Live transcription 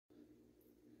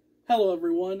Hello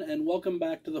everyone, and welcome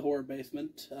back to the Horror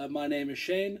Basement. My name is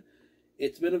Shane.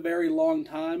 It's been a very long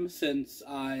time since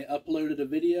I uploaded a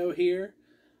video here.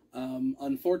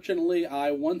 Unfortunately,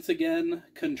 I once again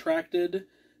contracted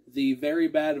the very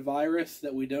bad virus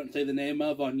that we don't say the name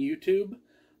of on YouTube,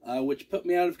 which put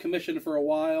me out of commission for a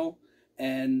while,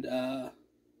 and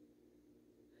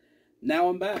now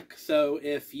I'm back. So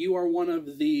if you are one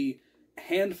of the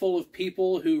handful of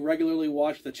people who regularly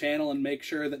watch the channel and make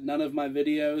sure that none of my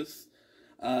videos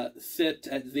sit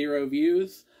at 0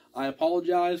 views, I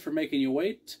apologize for making you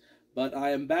wait, but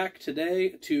I am back today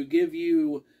to give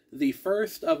you the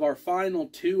first of our final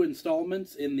 2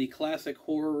 installments in the classic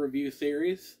horror review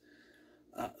series.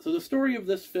 So the story of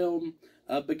this film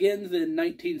begins in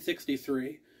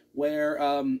 1963, where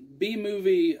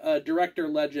B-movie director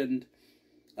legend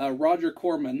Roger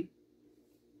Corman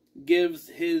gives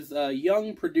his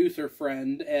young producer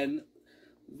friend and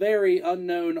very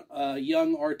unknown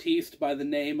young artiste by the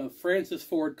name of Francis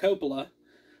Ford Coppola.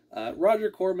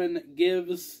 Roger Corman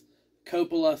gives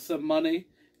Coppola some money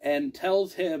and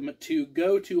tells him to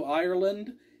go to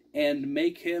Ireland and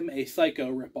make him a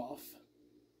Psycho ripoff.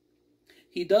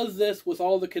 He does this with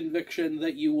all the conviction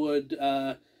that you would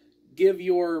give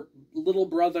your little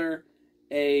brother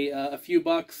a few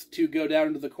bucks to go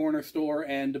down to the corner store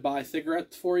and buy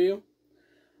cigarettes for you.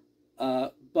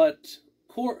 But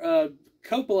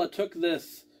Coppola took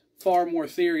this far more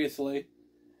seriously,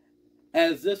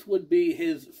 as this would be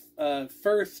his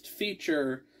first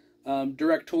feature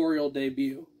directorial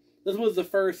debut. This was the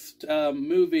first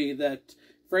movie that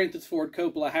Francis Ford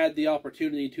Coppola had the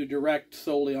opportunity to direct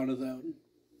solely on his own.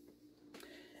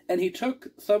 And he took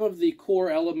some of the core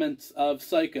elements of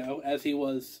Psycho, as he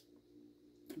was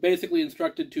basically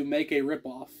instructed to make a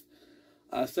ripoff.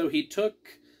 So he took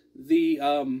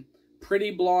the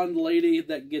pretty blonde lady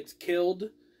that gets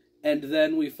killed, and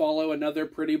then we follow another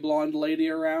pretty blonde lady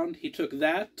around. He took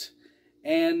that,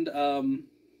 and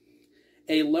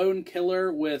a lone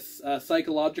killer with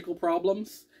psychological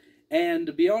problems,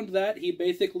 and beyond that, he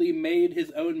basically made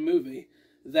his own movie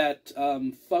that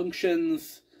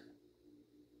functions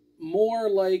more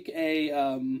like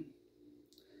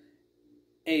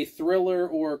a thriller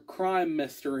or crime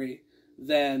mystery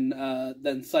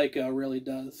than Psycho really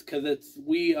does, because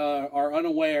we are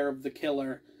unaware of the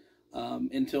killer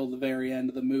until the very end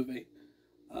of the movie.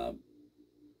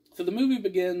 So the movie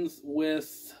begins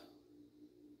with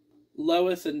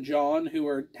Lois and John,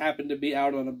 who happen to be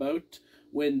out on a boat,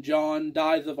 when John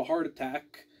dies of a heart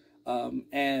attack,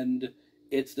 and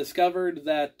it's discovered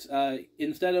that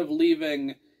instead of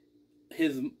leaving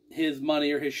his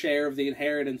money or his share of the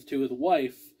inheritance to his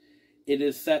wife, it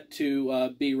is set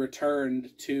to be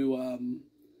returned to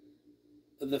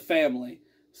the family.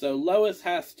 So Lois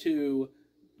has to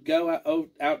go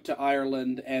out to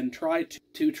Ireland and try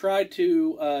to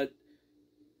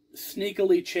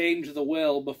sneakily change the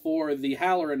will before the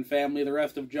Halloran family, the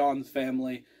rest of John's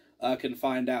family, can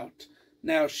find out.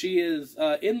 Now, she is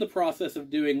in the process of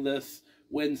doing this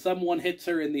when someone hits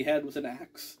her in the head with an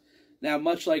axe. Now,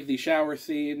 much like the shower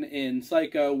scene in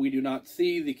Psycho, we do not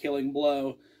see the killing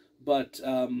blow, but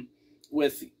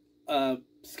with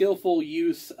skillful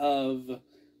use of,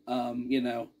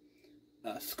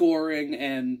 scoring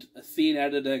and scene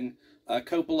editing,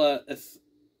 Coppola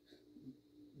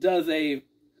does a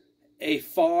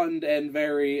fond and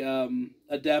very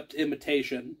adept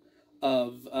imitation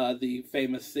of the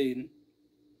famous scene.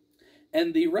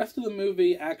 And the rest of the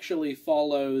movie actually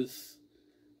follows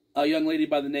a young lady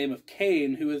by the name of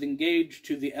Kane, who is engaged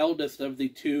to the eldest of the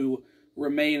 2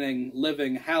 remaining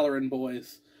living Halloran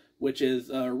boys, which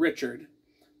is Richard.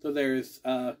 So there's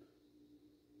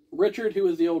Richard, who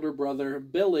is the older brother,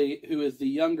 Billy, who is the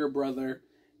younger brother,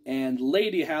 and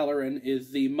Lady Halloran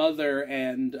is the mother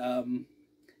and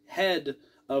head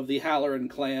of the Halloran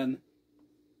clan.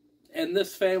 And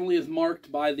this family is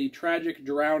marked by the tragic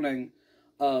drowning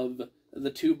of the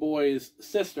 2 boys'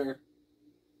 sister,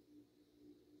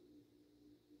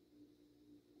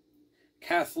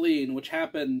 Kathleen, which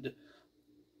happened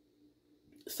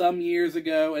some years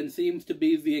ago and seems to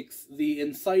be the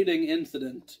inciting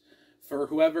incident for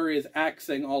whoever is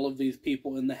axing all of these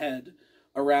people in the head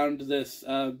around this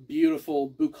beautiful,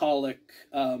 bucolic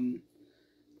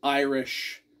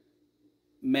Irish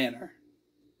manor.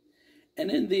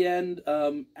 And in the end,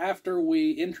 after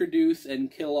we introduce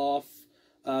and kill off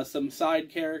some side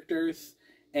characters,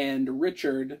 and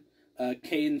Richard,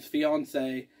 Kane's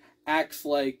fiancé, acts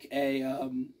like a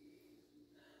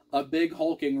big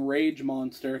hulking rage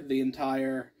monster the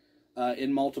entire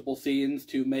in multiple scenes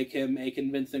to make him a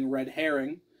convincing red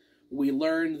herring, we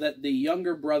learned that the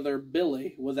younger brother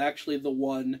Billy was actually the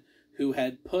one who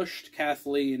had pushed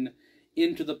Kathleen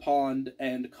into the pond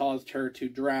and caused her to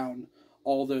drown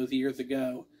all those years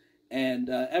ago. And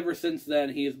ever since then,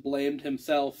 he has blamed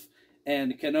himself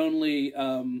and can only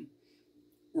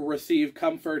receive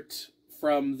comfort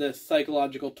from this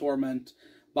psychological torment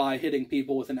by hitting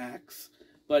people with an axe.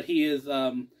 But he is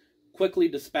quickly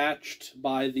dispatched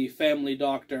by the family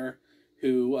doctor,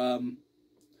 who,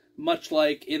 much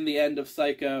like in the end of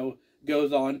Psycho,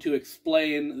 goes on to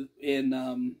explain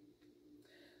in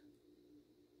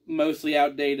mostly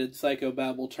outdated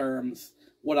psychobabble terms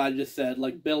what I just said.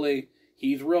 Like, Billy,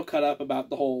 he's real cut up about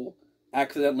the whole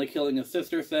accidentally killing his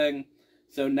sister thing,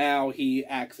 so now he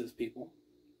axes people.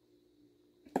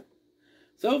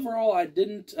 So overall, I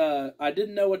didn't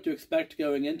know what to expect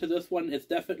going into this one. It's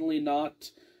definitely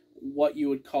not what you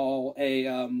would call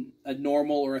a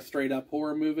normal or a straight up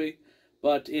horror movie,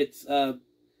 but it's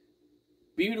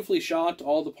beautifully shot.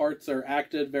 All the parts are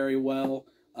acted very well.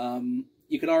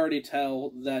 You can already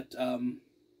tell that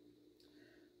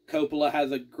Coppola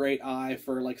has a great eye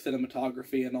for like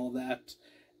cinematography and all that,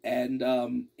 and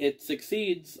it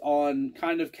succeeds on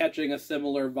kind of catching a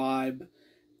similar vibe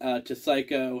to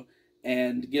Psycho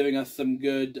and giving us some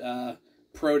good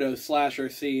proto-slasher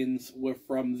scenes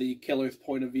from the killer's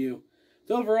point of view.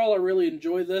 So overall, I really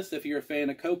enjoy this. If you're a fan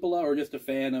of Coppola or just a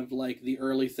fan of like the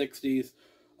early 60s,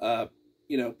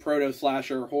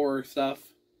 proto-slasher horror stuff,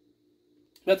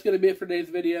 that's going to be it for today's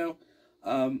video.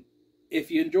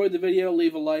 If you enjoyed the video,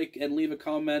 leave a like and leave a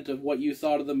comment of what you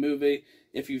thought of the movie.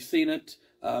 If you've seen it,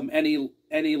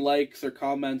 any likes or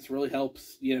comments really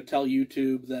helps, tell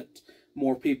YouTube that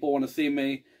more people want to see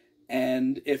me.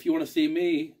 And if you want to see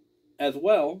me as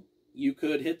well, you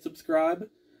could hit subscribe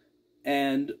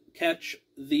and catch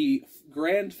the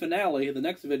grand finale. The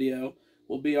next video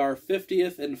will be our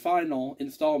 50th and final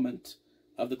installment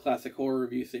of the Classic Horror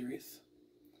Review series.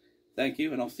 Thank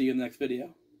you, and I'll see you in the next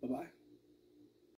video. Bye-bye.